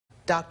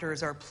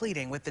Doctors are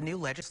pleading with the new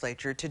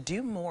legislature to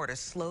do more to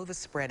slow the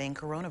spreading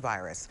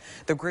coronavirus.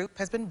 The group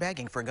has been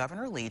begging for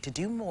Governor Lee to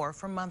do more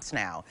for months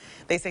now.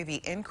 They say the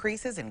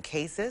increases in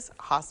cases,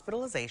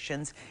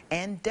 hospitalizations,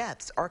 and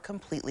deaths are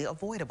completely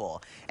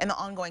avoidable. And the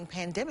ongoing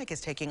pandemic is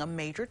taking a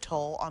major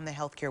toll on the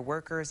healthcare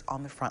workers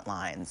on the front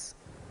lines.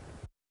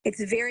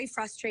 It's very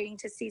frustrating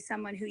to see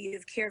someone who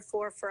you've cared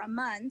for a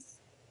month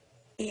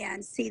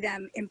and see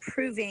them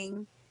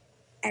improving,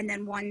 and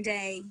then one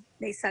day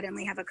they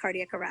suddenly have a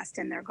cardiac arrest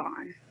and they're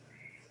gone.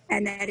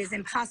 And that is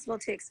impossible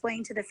to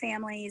explain to the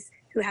families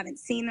who haven't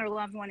seen their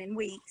loved one in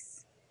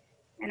weeks.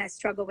 And I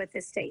struggle with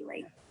this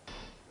daily.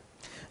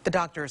 The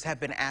doctors have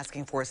been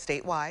asking for a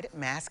statewide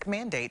mask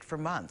mandate for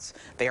months.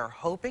 They are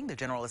hoping the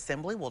General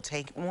Assembly will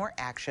take more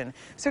action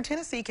so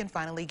Tennessee can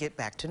finally get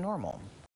back to normal.